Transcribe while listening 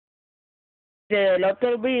The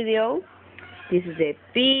local video. This is a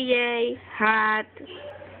PJ, hat,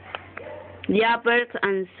 diapers,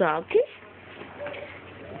 and socks.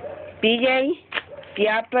 PJ,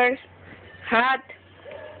 diapers, hat,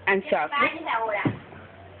 and socks.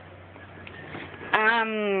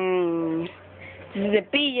 This is a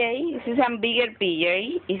PJ. This is a bigger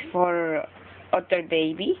PJ. It's for other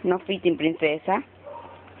baby, no fitting princesa.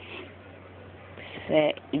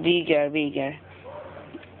 Bigger.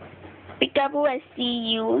 Peekaboo, I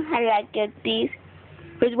see you. I like this.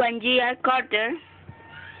 With 1 year, quarter,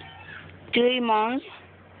 3 months.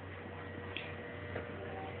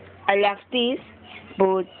 I love this,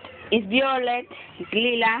 but it's violet, it's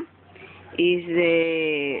lila,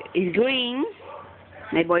 it's green.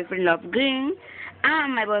 My boyfriend loves green,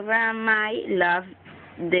 and my boyfriend and I love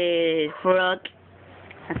the frog.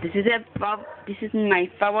 This is my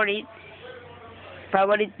favorite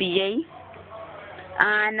PJ.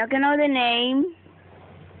 I don't know the name,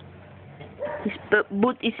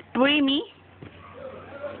 but it's creamy.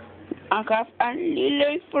 I have a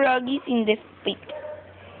little froggies in the feet.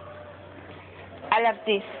 I love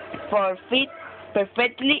this for fit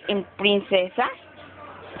perfectly in princesa.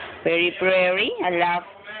 Very pretty. I love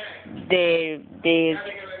the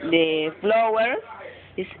flowers.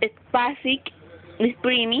 It's basic. It's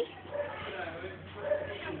creamy.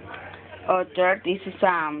 Other, this is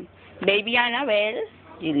baby Annabelle.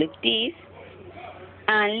 You look this.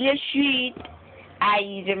 And little sheet.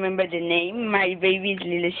 I remember the name. My baby's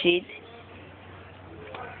little sheet.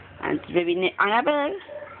 And baby name Annabelle.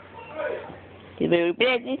 It's very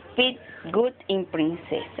pretty. Fit good in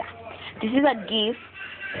princesa. This is a gift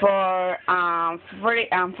for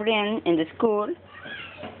friend in the school.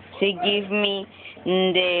 She gave me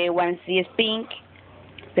the onesie pink.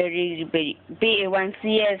 Very big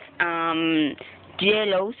onesie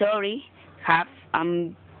yellow. Sorry. Have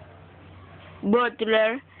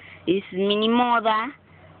butler is mini moda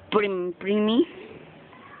primi.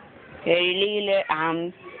 Very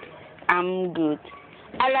little good.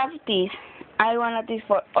 I love this. I want this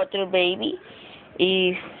for other baby.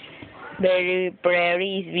 Is very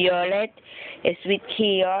pretty. Is violet. A sweet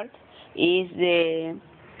hair. Is the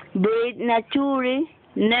breed nature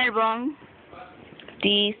nervon.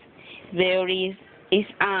 This very is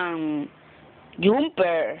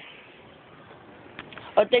jumper.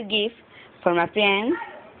 Other gift for my friend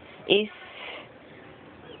is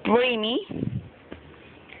Primi.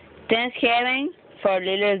 Thanksgiving for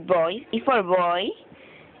little boys. If for boy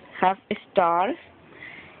have stars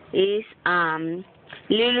is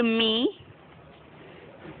little me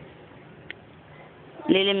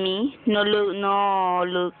no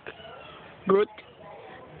look good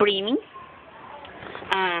Primi.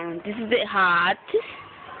 This is the hat,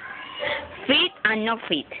 fit and no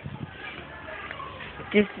fit.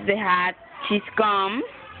 This is the hat, she's come,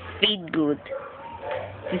 fit good.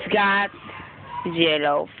 This hat is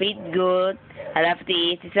yellow, fit good. I love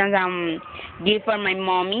this. This is gift for my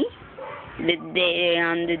mommy. On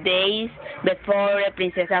the days before the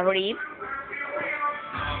Princesa Reef.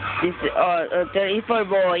 This is for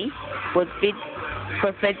boy, but fit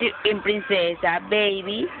perfect in princesa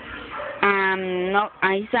baby. No,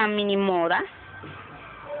 it's a mini moda.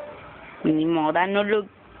 No look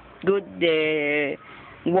good the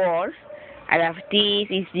words. I love this.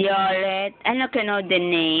 It's violet. I don't know the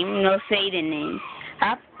name. No say the name.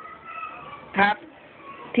 Have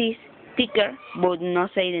this sticker, but no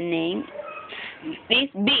say the name. This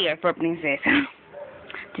bigger for princesa.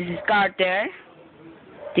 This is Carter.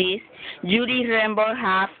 This Judy Rainbow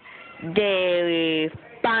have the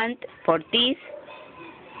pant for this.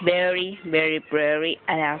 Very pretty.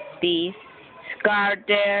 I have this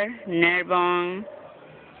Carter Nervon.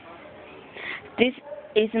 This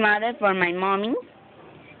is mother for my mommy.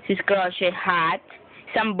 She's crochet hat,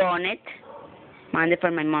 some bonnet. Mother for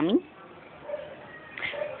my mommy.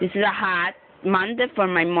 This is a hat, mother for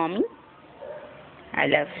my mommy. I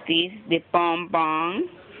love this, the pom-pom.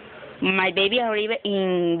 My baby arrived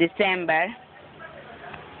in December.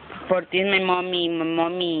 For this, my mommy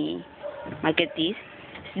make this.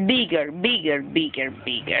 It's bigger.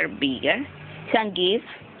 Some gift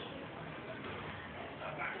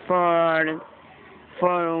for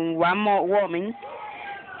one more woman.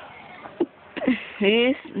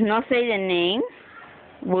 Is not say the name.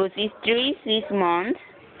 But it's 6 months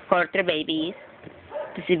for 3 babies.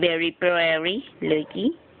 This is very pretty,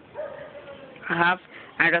 lucky. I have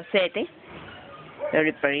a rosette,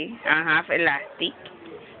 very pretty. I have elastic.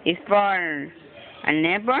 It's for a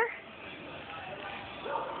neighbor.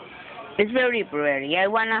 It's very pretty. I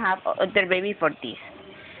wanna have other baby for this.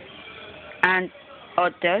 And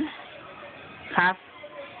other have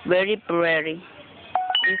very pretty.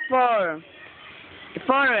 Before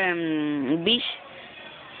beach,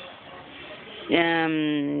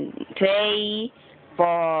 stay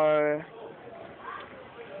for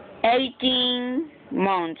 18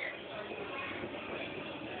 months.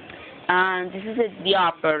 And this is a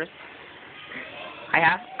diapers. I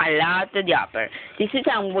have a lot of diapers. This is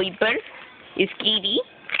some wipers. It's kitty.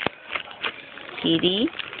 Kitty.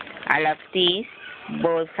 I love this.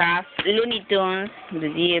 Both have Looney Tunes. The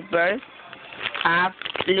diapers have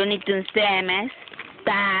Looney Tunes Temes.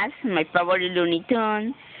 Taz, my favorite Looney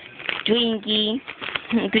Tune. Twinkie.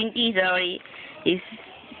 Twinkie, sorry. Is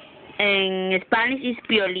in Spanish is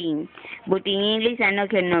Piolín, but in English I know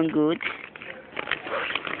que no good.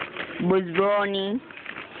 Bugs Bunny,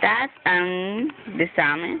 that and the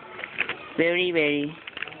same, very very.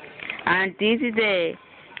 And this is the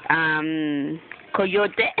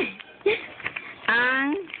coyote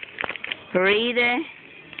and read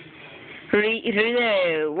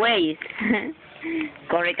the ways,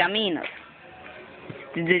 correcaminos.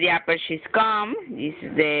 This is the Diapers she's come. This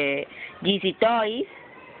is the GC Toys.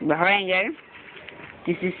 Hanger.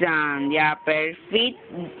 This is Diapers fit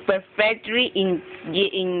perfectly in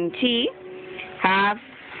tea. Have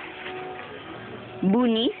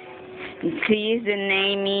bunnies. Here the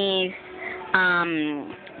name is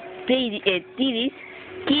kitties.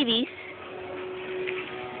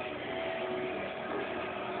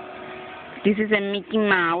 This is a Mickey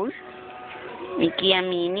Mouse. Mickey and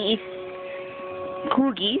Minnie is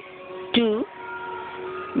cookies.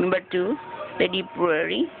 Number 2. Very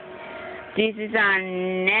pretty. This is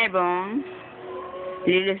an airborne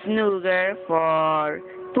little snugger for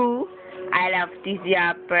Pooh. I love this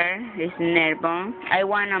diaper. It's an airborne. I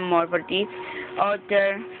want a more for this.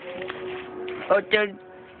 Otter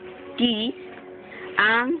kitties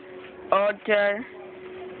and otter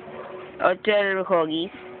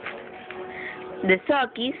huggies. The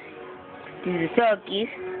sockies. This is the sockies.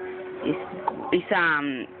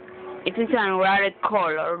 It's a red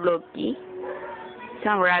color, looky.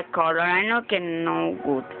 Some red color. I know que no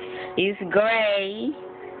good. It's gray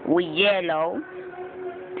with yellow.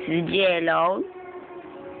 This is yellow.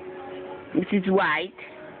 This is white.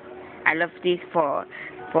 I love this for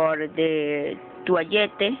the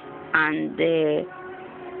toallette and the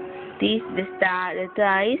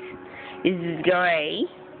ties is gray.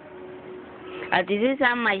 And this is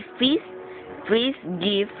my first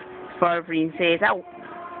gift for Princesa.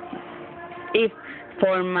 If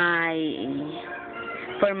for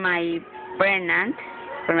my pregnant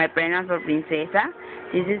for Princesa.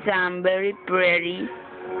 This is very pretty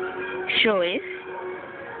choice.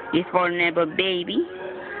 It's for neighbor baby,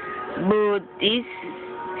 but this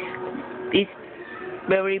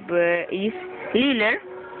very is liller.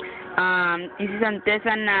 This is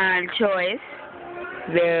artisanal choice.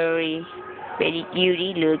 Very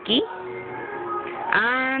cutie looky.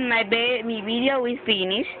 And my video is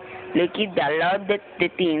finished. Look at the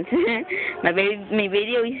things. my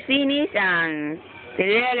video is finished and see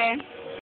you later.